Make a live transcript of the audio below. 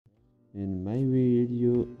in my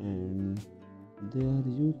video, and there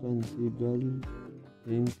you can see girl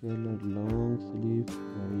pink color long sleeve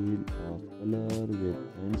style of color with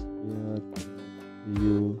hands pair.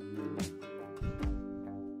 You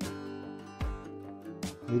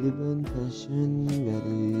elegant fashion,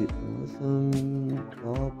 very awesome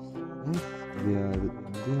tops. Let's wear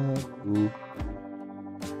there to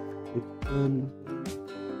equal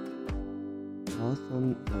awesome,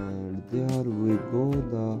 and there we go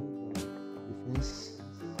the defense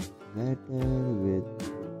better with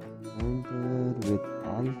counter with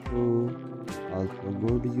also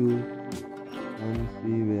good. You can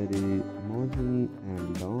see very modern and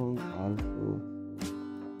long, also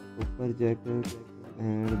upper jacket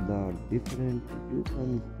and the different. You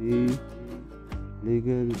can see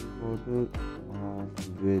legal photo of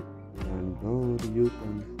with and door. You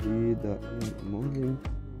can see the air moving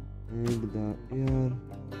and the air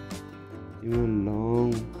even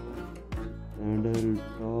long sandal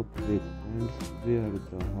top with hands where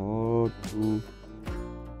the hot to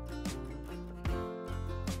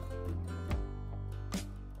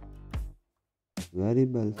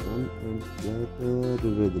variable sun and platter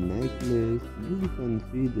with necklace. You can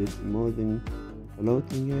see this modern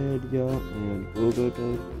clothing area and covered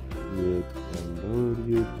with door.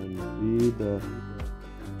 You can see the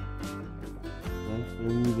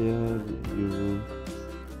fashion there you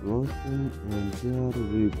watching, and there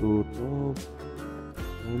we go top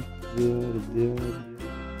and there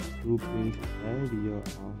stupid idea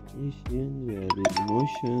of Asian very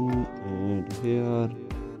emotion, and here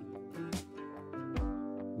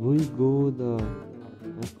we go the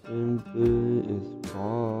accent is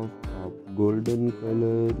soft of golden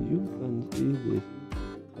color. You can see this,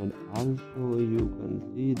 and also you can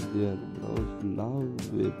see their blouse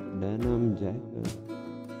love with denim jacket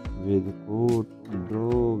with coat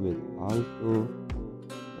draw with also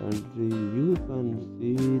country. You can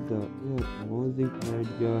see the air music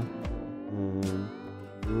area and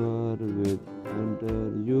here with center.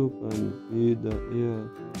 You can see the air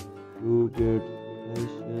to get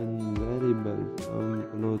fashion very well some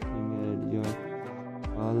clothing area.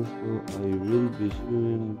 Also I will be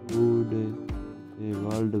showing today a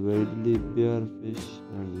world widely bear fish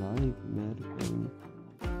and like American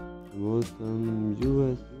Gotham,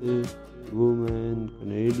 USA, women,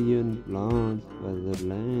 Canadian plants,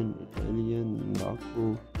 Switzerland, Italian,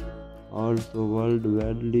 Morocco, also world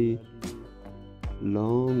widely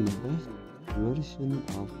long best version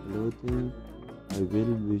of clothing. I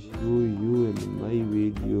will be show you in my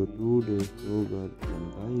video today. So girl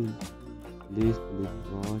and guys, please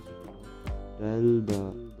watch tell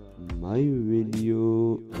the my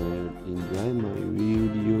video and enjoy my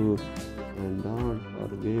video, and don't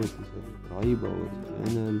forget to subscribe our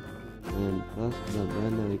channel and press the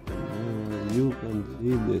bell icon. And you can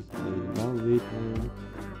see this, I love it. And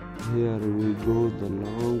here we go the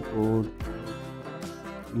long coat.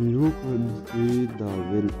 You can see the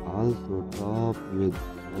will also top with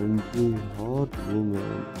anti hot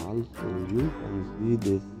woman. Also you can see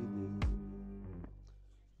this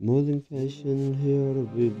modern fashion. Here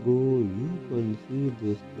we go. You can see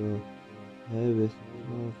this the heaviest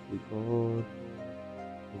top record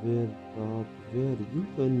where top where you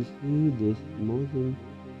can see this modern.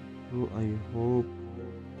 So I hope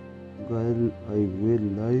girl I will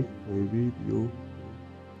like my video.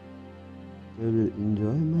 I will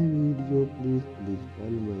enjoy my video. Please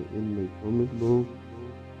tell me in my comment box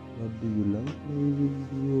what do you like my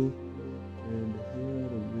video. And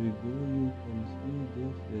here we go. You can see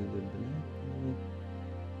this is a black cat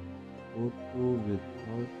photo with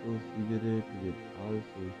also cigarette with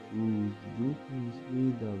also shoes. You can see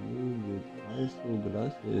the room with also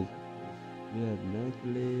glasses. Where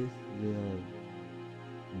necklace, where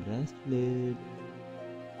bracelet,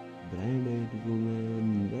 branded woman,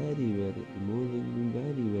 very amazing,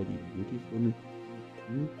 very beautiful.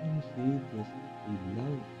 You can see this. I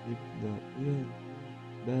love it. The ear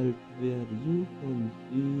belt where you can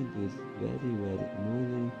see this very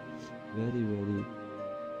amazing, very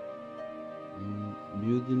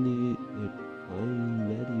beautifully it fine,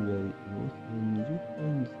 very awesome. You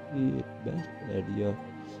can see it best area,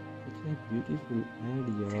 such a beautiful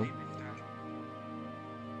area.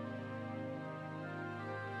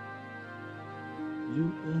 You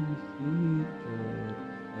can see that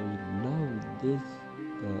I love this,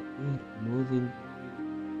 the air moving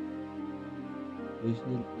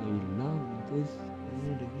visual. I love this,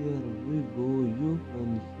 and here we go. You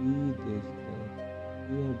can see this,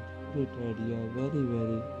 the air different area,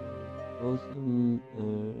 very awesome.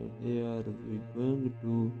 Here we going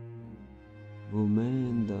to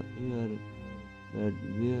woman the air that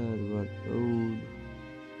where were told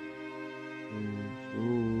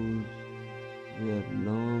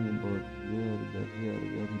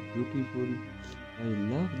beautiful. I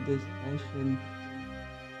love this fashion.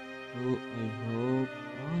 So I hope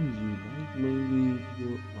all you like my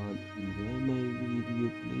video, all enjoy my video.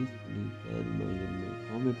 Please tell me in my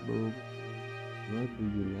comment box what do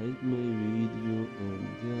you like my video, and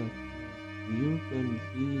there you can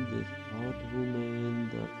see this hot woman,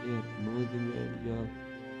 the air amazing area.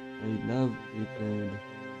 I love it, and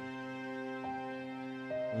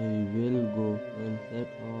I will go for set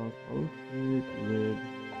of outfit red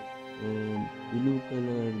and blue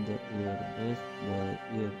color, the air best, the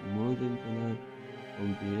air amazing color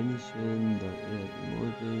combination, the air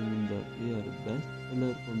amazing, the air best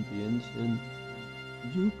color combination.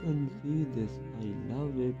 You can see this, I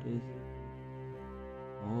love it. Is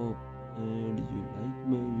hope and you like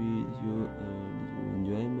my video and you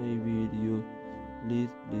enjoy my video. Please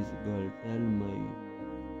girl, tell my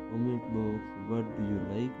comment box what do you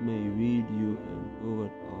like my video, and over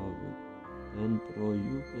top and pro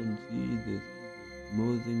you can see this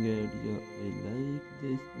amazing area. I like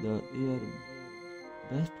this, the air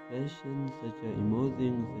best fashion, such a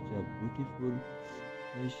amazing, such a beautiful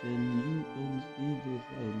fashion. You can see this,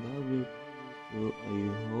 I love it. So I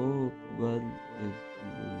hope girl is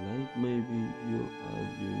you like my video or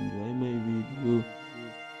you enjoy my video.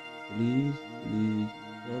 Please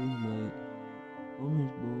tell my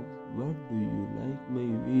comment box what do you like my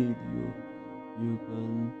video. You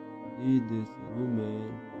can see this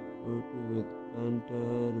woman photo with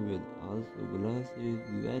planter with also glasses,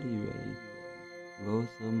 very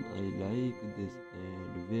awesome. I like this,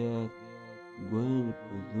 and we are going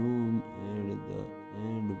to zoom and the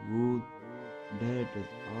and booth that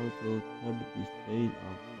is also third style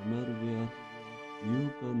of summerwear.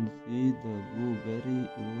 You can see the boo very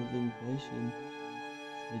amazing fashion,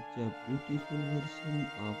 such a beautiful version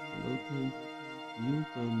of clothing. You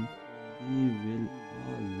can see will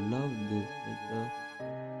all love this, such a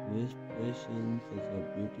best fashion, such a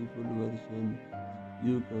beautiful version.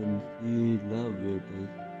 You can see love it.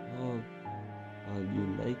 Hope you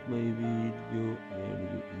like my video and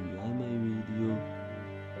you enjoy my video.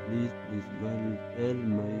 Please girl, tell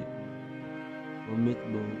my comment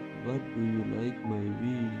box what do you like my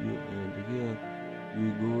video, and here we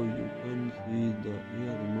go. You can see the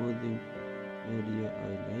air amazing area.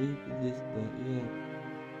 I like this, the air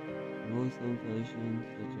awesome fashion,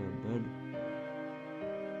 such a bad,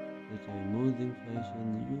 such a amazing fashion.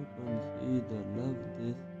 You can see the love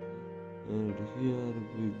this, and here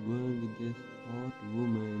we going this hot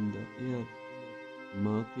woman, the air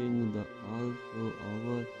marking the also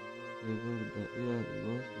our favor, the air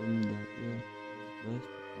awesome, the air best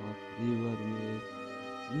of river make.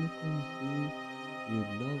 You can see you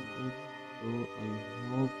love it. So I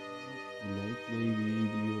hope you like my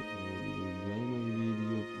video and you enjoy my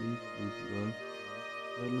video. Please girl,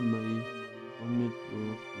 tell my comment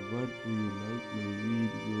box what do you like my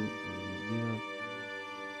video, and there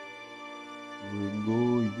we go.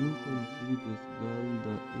 You can see this girl,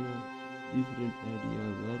 the air different area,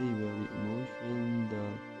 very emotion, the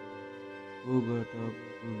who got up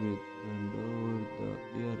with and over the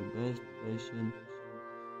air best fashion,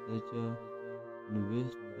 such a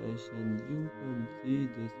best fashion. You can see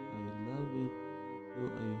this, I love it. So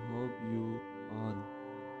I hope you all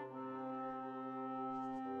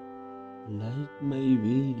like my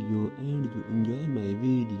video and you enjoy my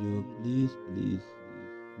video. Please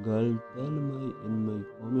girl, tell my in my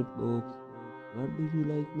comment box what do you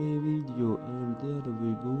like my video, and there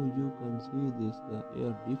we go. You can see this, the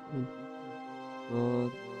air different for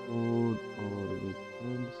food or with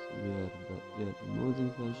friends where the air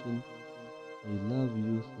amazing fashion. I love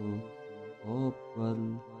you so. Hope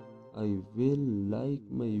girl, I will like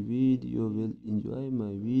my video, will enjoy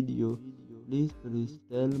my video. Please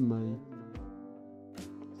tell my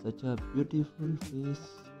such a beautiful face,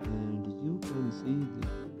 and you can see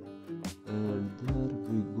this, and there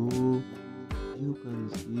we go. You can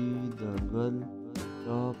see the girl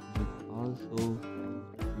top with also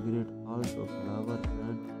cigarette, also flower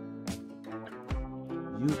print.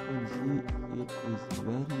 You can see it is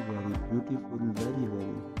very beautiful, very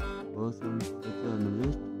awesome. Such a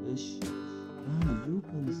wrist fish, and you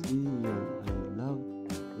can see I love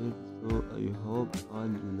it. So I hope all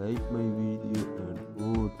you like my video, and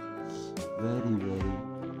food very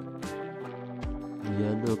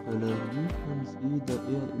yellow color. You can see the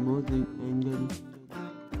air amazing angle,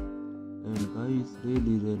 and guys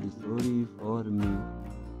really sorry for me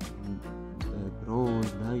background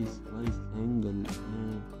nice angle,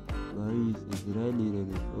 and guys is really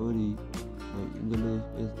sorry. My English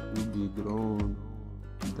is to be grown.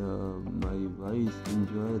 My voice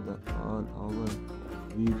enjoy the all our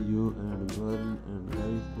video, and girl and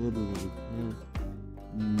guys really thanks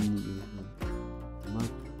You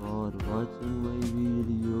much for watching my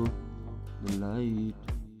video. Like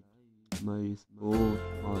my sport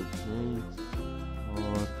or thanks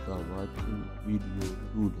for the watching video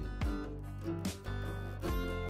today.